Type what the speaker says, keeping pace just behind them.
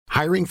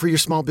Hiring for your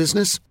small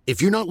business?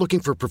 If you're not looking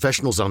for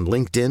professionals on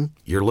LinkedIn,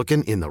 you're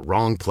looking in the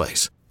wrong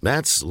place.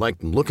 That's like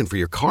looking for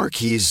your car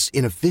keys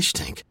in a fish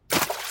tank.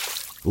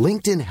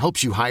 LinkedIn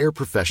helps you hire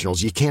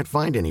professionals you can't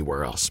find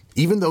anywhere else,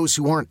 even those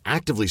who aren't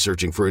actively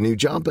searching for a new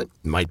job but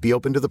might be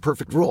open to the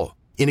perfect role.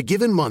 In a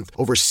given month,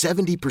 over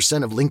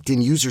 70% of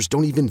LinkedIn users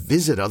don't even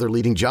visit other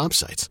leading job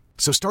sites.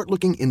 So start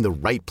looking in the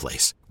right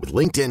place. With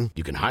LinkedIn,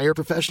 you can hire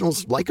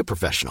professionals like a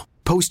professional.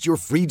 Post your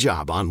free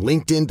job on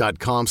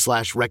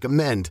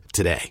linkedin.com/recommend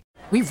today.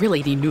 We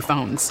really need new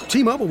phones.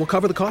 T-Mobile will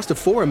cover the cost of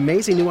 4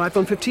 amazing new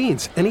iPhone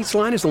 15s, and each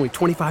line is only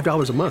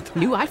 $25 a month.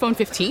 New iPhone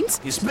 15s?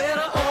 It's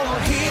better over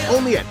here.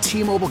 Only at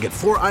T-Mobile, get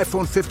 4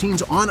 iPhone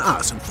 15s on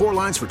us and 4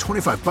 lines for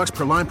 $25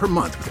 per line per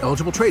month with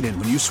eligible trade-in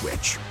when you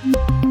switch.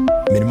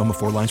 Minimum of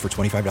 4 lines for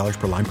 $25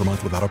 per line per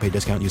month with autopay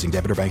discount using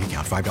debit or bank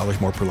account. $5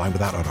 more per line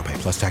without autopay,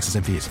 plus taxes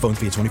and fees. Phone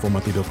fee at 24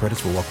 monthly bill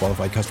credits for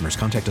well-qualified customers.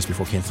 Contact us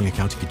before canceling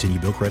account to continue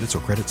bill credits or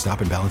credit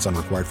stop and balance on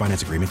required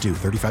finance agreement due.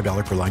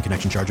 $35 per line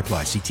connection charge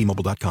applies. See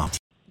T-Mobile.com.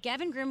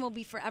 Gavin Grimm will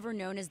be forever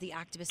known as the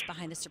activist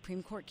behind the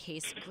Supreme Court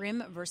case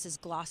Grimm versus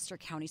Gloucester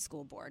County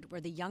School Board, where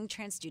the young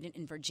trans student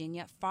in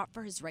Virginia fought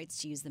for his rights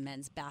to use the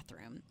men's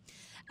bathroom.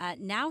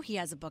 Now he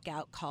has a book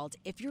out called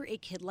If You're a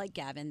Kid Like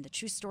Gavin, The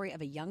True Story of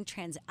a Young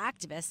Trans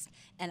Activist,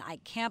 and I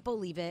can't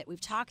believe it.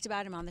 We've talked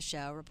about him on the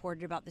show,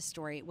 reported about this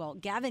story. Well,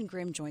 Gavin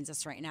Grimm joins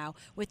us right now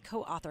with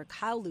co-author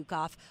Kyle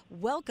Lukoff.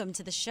 Welcome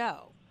to the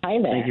show. Hi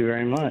there. Thank you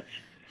very much.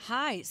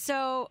 Hi.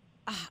 So,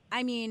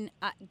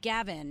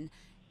 Gavin,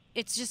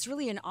 it's just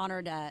really an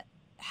honor to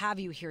have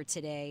you here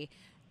today.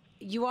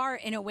 You are,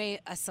 in a way,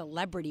 a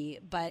celebrity,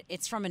 but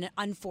it's from an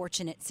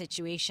unfortunate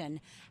situation.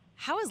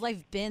 How has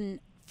life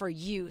been for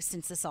you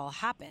since this all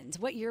happened?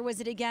 What year was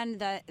it again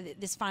that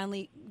this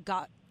finally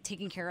got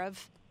taken care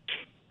of?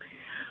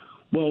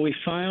 Well, we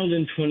filed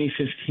in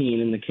 2015,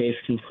 and the case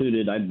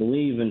concluded, I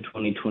believe, in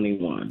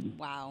 2021.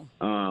 Wow.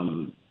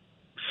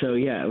 So,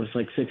 yeah, it was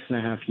like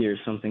 6.5 years,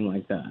 something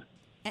like that.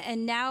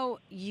 And now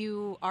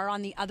you are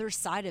on the other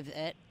side of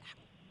it.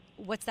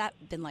 What's that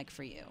been like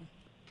for you?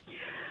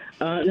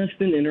 That's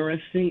been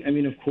interesting. I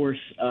mean, of course,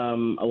 a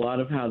lot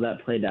of how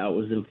that played out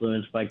was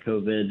influenced by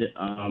COVID.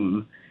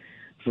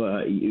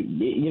 But,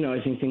 I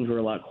think things were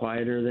a lot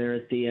quieter there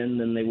at the end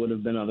than they would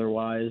have been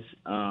otherwise.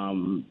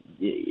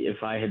 If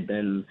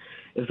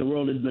the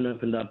world had been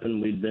opened up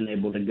and we'd been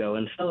able to go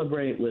and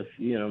celebrate with,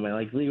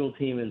 my legal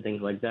team and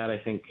things like that, I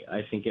think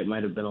it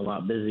might have been a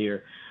lot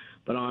busier.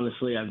 But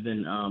honestly, I've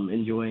been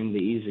enjoying the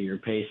easier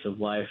pace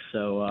of life.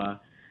 So,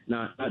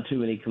 Not too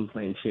many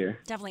complaints here.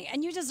 Definitely.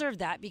 And you deserve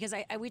that because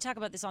we talk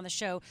about this on the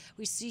show.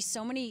 We see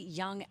so many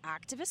young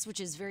activists, which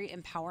is very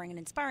empowering and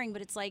inspiring,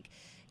 but it's like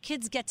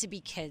kids get to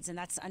be kids, and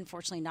that's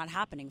unfortunately not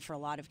happening for a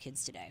lot of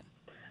kids today.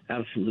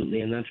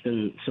 Absolutely. And that's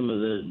been some of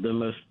the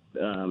most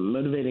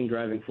motivating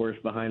driving force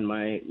behind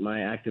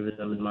my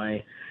activism and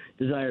my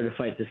desire to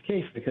fight this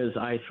case, because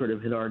I sort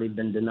of had already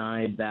been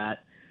denied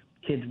that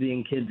kids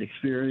being kids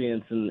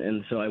experience,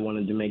 and so I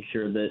wanted to make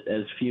sure that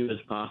as few as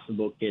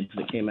possible kids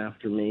that came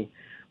after me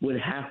would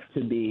have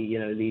to be,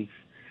 these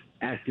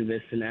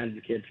activists and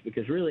advocates,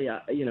 because really, I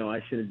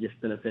should have just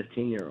been a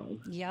 15-year-old.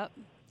 Yep.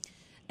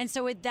 And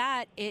so with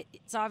that,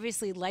 it's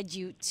obviously led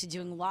you to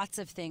doing lots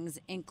of things,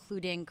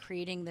 including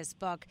creating this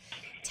book.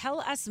 Tell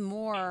us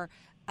more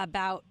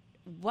about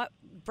what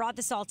brought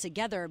this all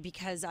together,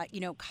 because,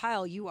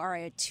 Kyle, you are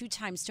a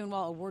 2-time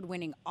Stonewall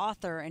Award-winning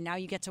author, and now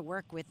you get to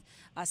work with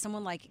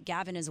someone like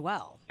Gavin as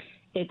well.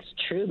 It's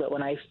true, but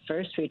when I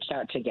first reached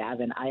out to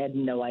Gavin, I had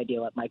no idea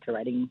what my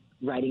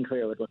writing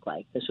career would look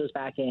like. This was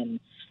back in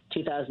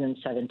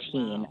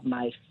 2017. Wow.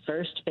 My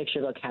first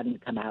picture book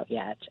hadn't come out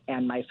yet,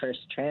 and my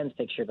first trans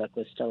picture book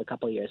was still a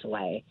couple years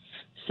away.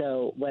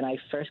 So when I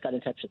first got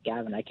in touch with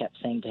Gavin, I kept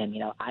saying to him,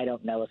 I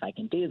don't know if I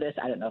can do this.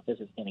 I don't know if this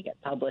is going to get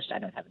published. I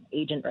don't have an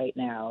agent right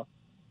now.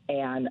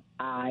 And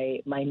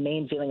my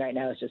main feeling right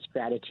now is just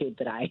gratitude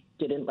that I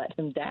didn't let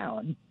him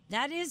down.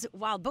 That is,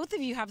 wow, both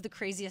of you have the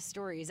craziest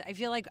stories. I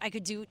feel like I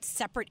could do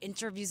separate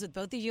interviews with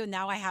both of you, and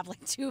now I have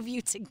like 2 of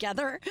you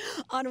together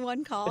on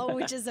one call,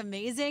 which is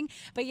amazing.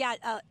 But yeah,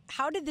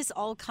 how did this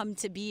all come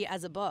to be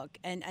as a book,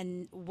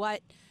 and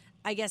what,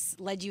 I guess,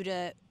 led you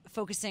to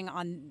focusing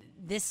on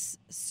this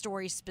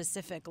story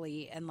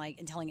specifically and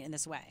telling it in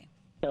this way?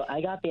 So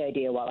I got the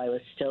idea while I was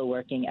still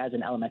working as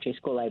an elementary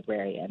school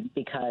librarian,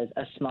 because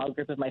a small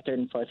group of my 3rd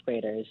and 4th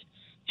graders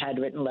had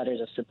written letters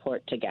of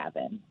support to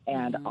Gavin,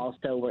 and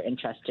also were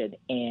interested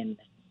in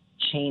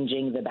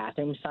changing the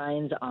bathroom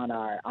signs on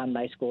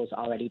my school's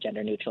already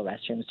gender-neutral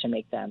restrooms to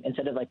make them,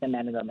 instead of the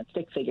men and women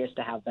stick figures,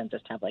 to have them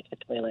just have a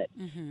toilet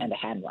and a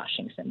hand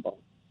washing symbol.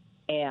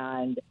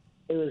 And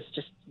it was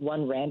just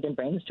one random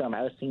brainstorm.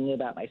 I was thinking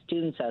about my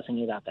students. I was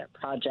thinking about their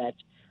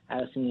project. I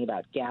was thinking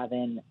about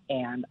Gavin,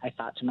 and I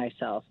thought to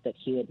myself that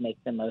he would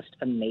make the most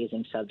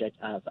amazing subject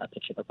of a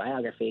picture book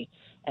biography,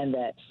 and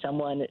that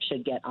someone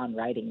should get on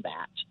writing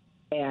that.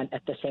 And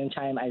at the same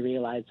time, I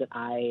realized that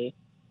I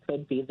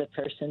could be the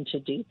person to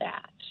do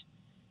that.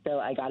 So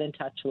I got in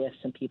touch with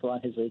some people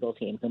on his legal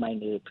team whom I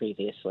knew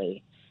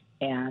previously,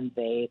 and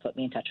they put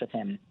me in touch with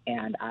him.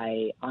 And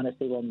I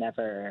honestly will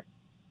never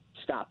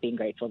stop being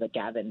grateful that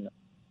Gavin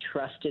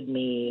trusted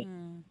me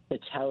to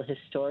tell his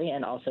story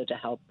and also to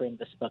help bring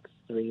this book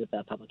through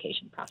the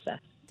publication process.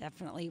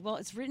 Definitely. Well,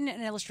 it's written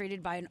and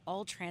illustrated by an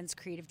all-trans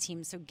creative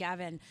team. So,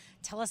 Gavin,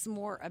 tell us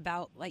more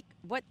about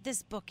what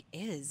this book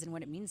is and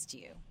what it means to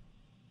you.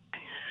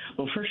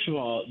 Well, first of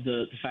all,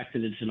 the fact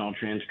that it's an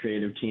all-trans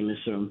creative team is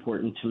so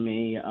important to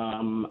me.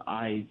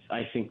 I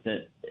think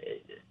that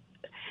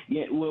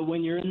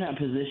when you're in that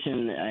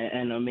position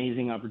and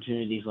amazing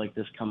opportunities like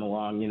this come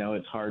along,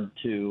 it's hard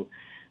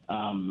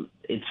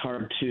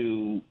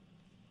to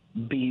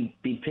be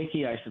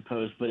picky, I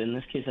suppose, but in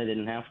this case I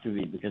didn't have to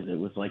be, because it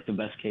was like the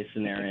best case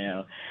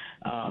scenario.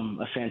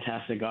 A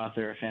fantastic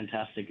author, a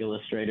fantastic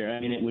illustrator. I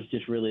mean, it was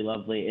just really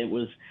lovely.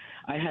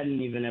 I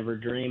hadn't even ever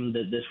dreamed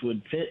that this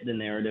would fit the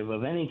narrative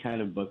of any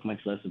kind of book, much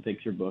less a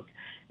picture book,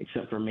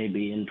 except for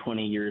maybe in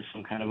 20 years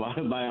some kind of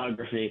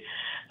autobiography.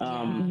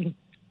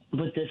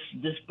 But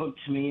this book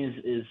to me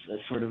is a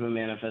sort of a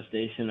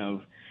manifestation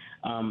of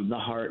the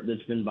heart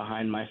that's been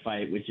behind my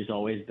fight, which has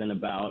always been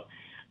about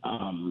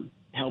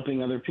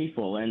helping other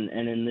people, and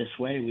in this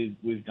way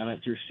we've done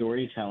it through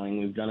storytelling.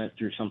 We've done it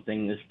through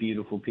this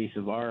beautiful piece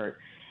of art,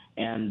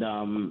 and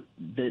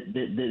that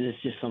is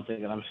just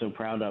something that I'm so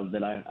proud of,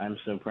 that I'm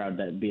so proud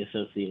to be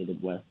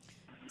associated with.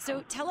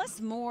 So tell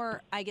us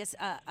more, I guess,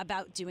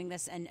 about doing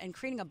this and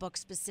creating a book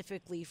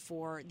specifically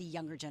for the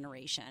younger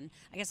generation.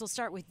 I guess we'll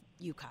start with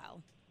you,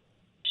 Kyle.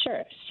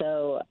 Sure.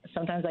 So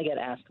sometimes I get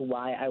asked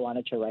why I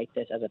wanted to write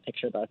this as a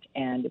picture book,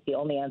 and the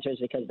only answer is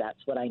because that's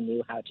what I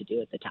knew how to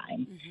do at the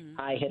time.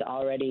 I had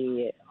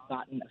already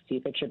gotten a few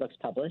picture books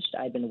published.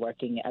 I'd been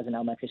working as an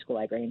elementary school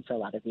librarian for a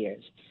lot of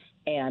years,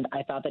 and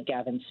I thought that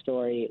Gavin's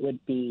story would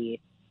be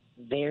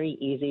very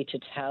easy to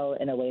tell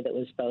in a way that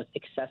was both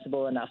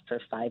accessible enough for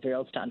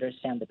 5-year-olds to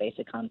understand the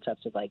basic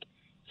concepts of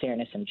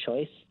fairness and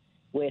choice,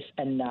 with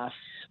enough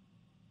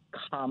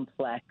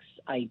complex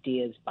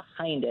ideas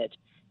behind it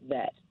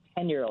that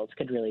 10-year-olds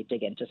could really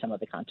dig into some of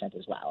the content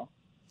as well.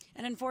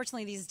 And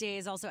unfortunately, these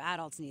days, also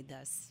adults need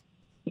this.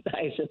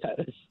 I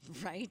suppose.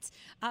 Right.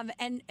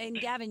 And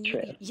Gavin,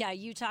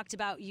 you talked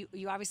about, you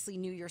obviously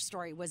knew your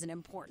story was an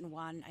important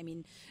one. I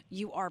mean,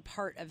 you are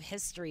part of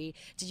history.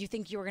 Did you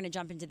think you were going to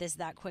jump into this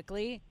that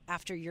quickly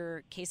after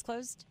your case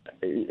closed?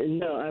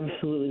 No,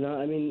 absolutely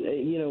not. I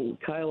mean,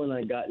 Kyle and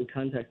I got in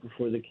contact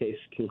before the case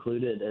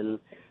concluded, and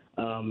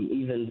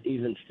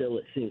even still,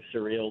 it seems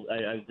surreal.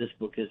 This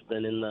book has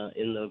been in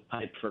the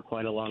pipe for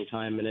quite a long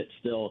time, and it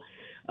still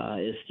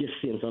it just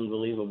seems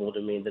unbelievable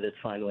to me that it's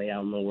finally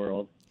out in the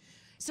world.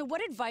 So,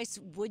 what advice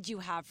would you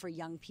have for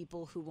young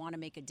people who want to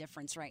make a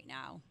difference right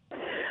now?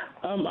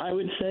 I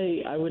would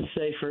say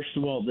first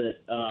of all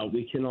that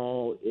we can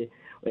all.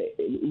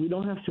 We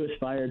don't have to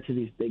aspire to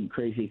these big,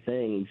 crazy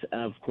things.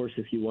 Of course,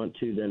 if you want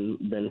to,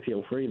 then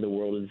feel free. The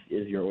world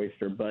is your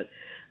oyster. But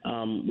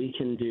we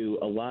can do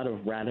a lot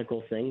of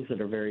radical things that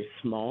are very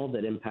small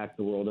that impact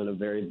the world in a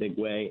very big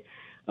way,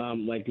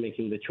 like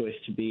making the choice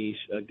to be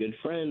a good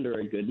friend or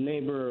a good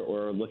neighbor,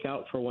 or look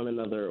out for one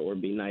another, or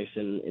be nice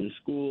in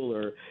school,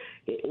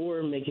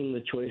 or making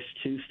the choice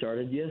to start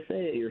a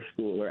GSA at your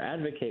school, or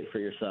advocate for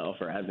yourself,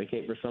 or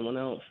advocate for someone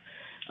else.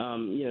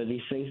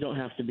 These things don't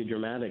have to be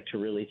dramatic to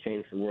really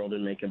change the world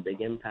and make a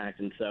big impact.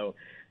 And so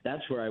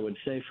that's where I would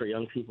say for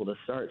young people to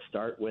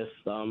start with,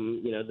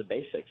 the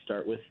basics.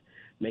 Start with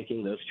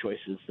making those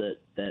choices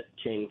that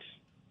change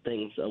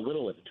things a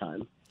little at a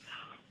time.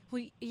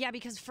 Well, yeah,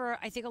 because for,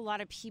 I think, a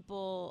lot of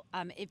people,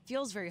 it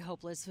feels very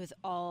hopeless with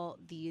all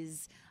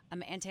these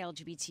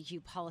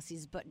anti-LGBTQ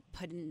policies but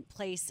put in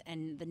place,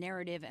 and the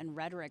narrative and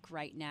rhetoric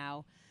right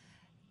now.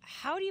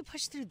 How do you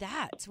push through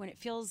that when it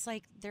feels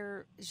like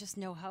there is just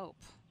no hope?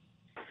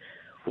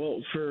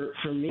 Well,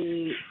 for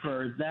me,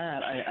 for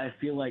that, I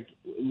feel like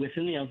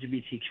within the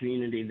LGBT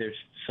community, there's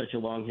such a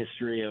long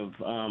history of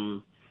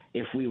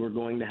if we were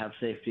going to have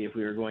safety, if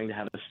we were going to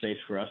have a space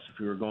for us, if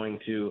we were going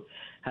to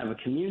have a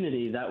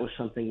community, that was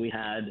something we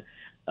had,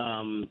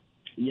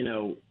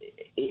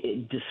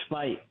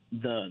 despite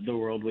the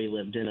world we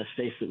lived in, a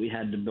space that we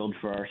had to build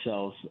for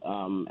ourselves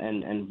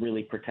and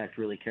really protect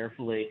really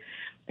carefully.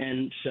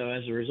 And so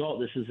as a result,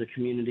 this is a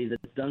community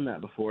that's done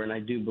that before, and I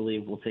do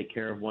believe we'll take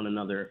care of one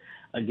another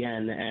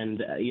again.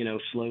 And,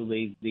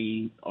 slowly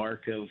the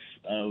arc of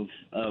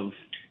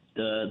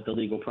the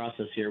legal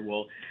process here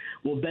will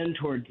bend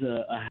towards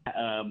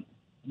a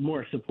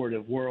more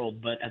supportive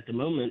world. But at the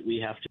moment, we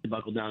have to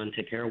buckle down and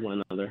take care of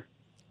one another.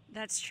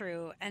 That's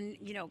true. And,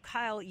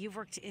 Kyle, you've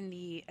worked in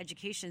the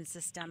education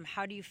system.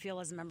 How do you feel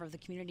as a member of the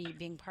community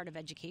being part of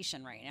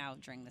education right now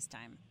during this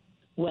time?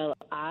 Well,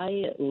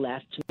 I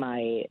left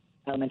my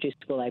elementary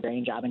school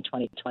librarian job in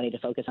 2020 to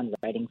focus on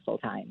writing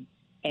full-time.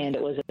 And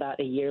it was about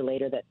a year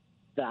later that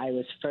I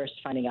was first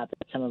finding out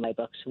that some of my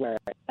books were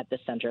at the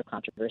center of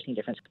controversy in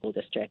different school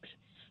districts.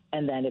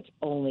 And then it's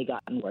only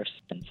gotten worse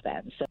since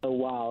then. So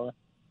while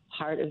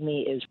part of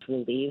me is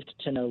relieved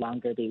to no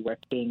longer be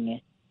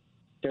working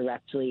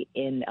directly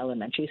in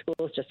elementary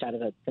schools, just out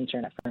of a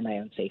concern for my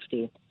own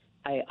safety,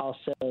 I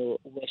also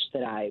wish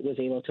that I was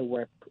able to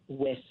work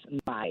with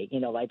my,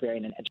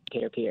 librarian and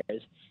educator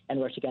peers and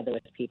work together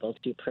with people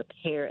to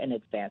prepare in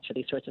advance for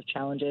these sorts of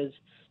challenges,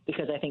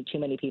 because I think too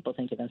many people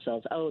think to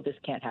themselves, oh, this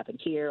can't happen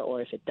here,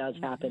 or if it does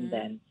happen,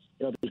 then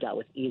it'll be dealt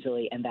with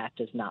easily, and that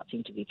does not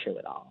seem to be true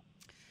at all.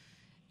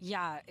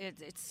 Yeah,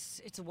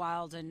 it's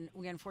wild, and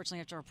we unfortunately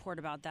have to report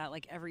about that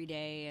like every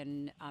day,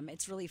 and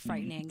it's really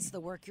frightening. So the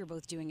work you're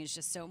both doing is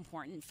just so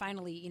important.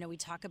 Finally, we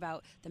talk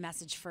about the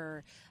message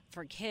for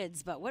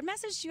kids, but what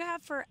message do you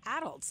have for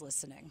adults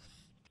listening?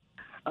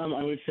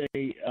 I would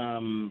say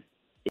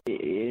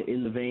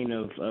in the vein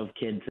of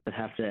kids that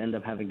have to end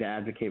up having to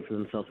advocate for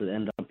themselves and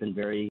end up in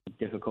very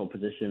difficult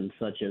positions,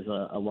 such as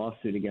a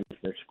lawsuit against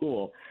their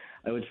school,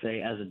 I would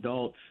say as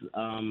adults,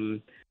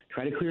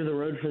 try to clear the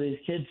road for these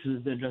kids so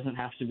that there doesn't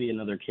have to be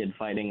another kid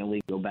fighting a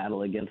legal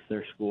battle against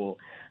their school.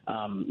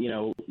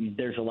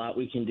 There's a lot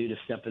we can do to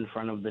step in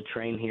front of the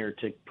train here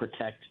to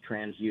protect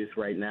trans youth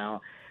right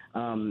now,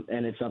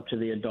 and it's up to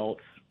the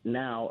adults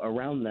now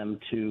around them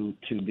to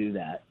do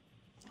that.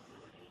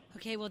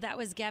 Okay, well, that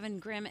was Gavin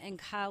Grimm and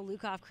Kyle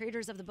Lukoff,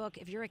 creators of the book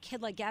If You're a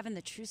Kid Like Gavin,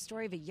 The True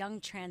Story of a Young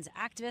Trans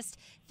Activist.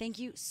 Thank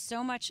you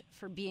so much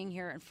for being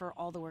here and for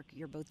all the work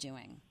you're both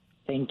doing.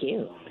 Thank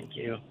you. Thank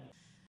you.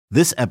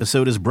 This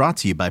episode is brought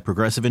to you by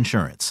Progressive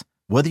Insurance.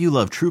 Whether you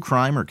love true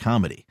crime or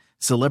comedy,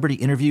 celebrity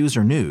interviews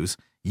or news,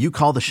 you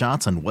call the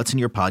shots on what's in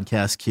your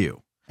podcast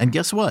queue. And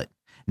guess what?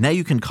 Now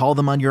you can call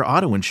them on your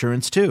auto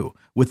insurance too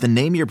with the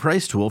Name Your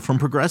Price tool from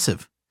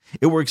Progressive.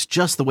 It works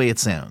just the way it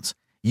sounds.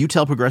 You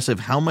tell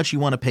Progressive how much you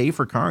want to pay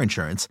for car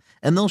insurance,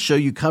 and they'll show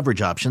you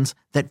coverage options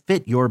that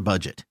fit your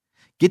budget.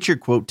 Get your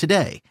quote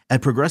today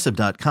at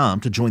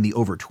Progressive.com to join the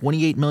over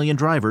 28 million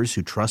drivers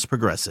who trust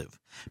Progressive.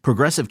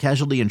 Progressive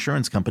Casualty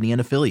Insurance Company and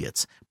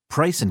Affiliates.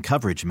 Price and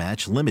coverage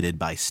match limited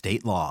by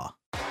state law.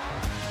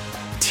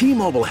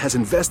 T-Mobile has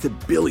invested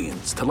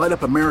billions to light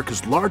up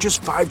America's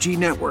largest 5G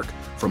network,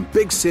 from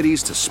big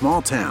cities to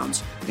small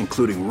towns,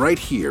 including right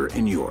here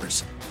in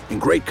yours. And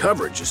great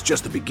coverage is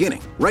just the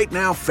beginning. Right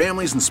now,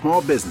 families and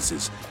small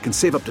businesses can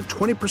save up to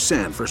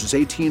 20% versus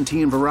AT&T and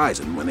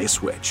Verizon when they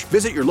switch.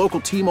 Visit your local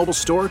T-Mobile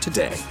store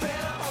today.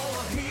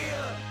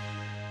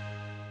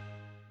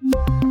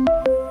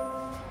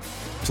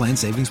 Plan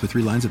savings with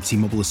 3 lines of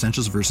T-Mobile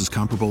Essentials versus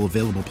comparable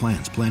available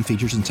plans. Plan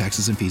features and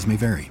taxes and fees may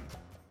vary.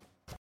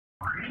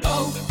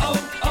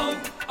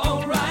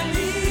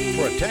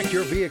 Protect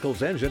your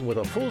vehicle's engine with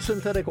a full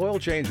synthetic oil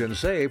change and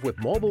save with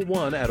Mobil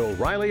 1 at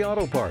O'Reilly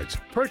Auto Parts.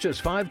 Purchase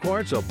 5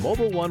 quarts of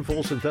Mobil 1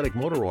 full synthetic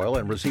motor oil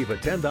and receive a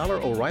 $10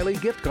 O'Reilly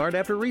gift card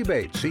after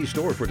rebate. See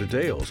store for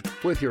details.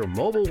 With your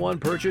Mobil 1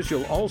 purchase,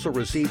 you'll also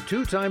receive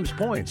 2 times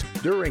points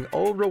during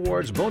O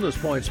Rewards Bonus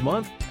Points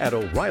Month at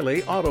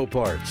O'Reilly Auto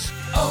Parts.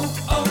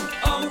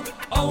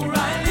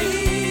 O'Reilly.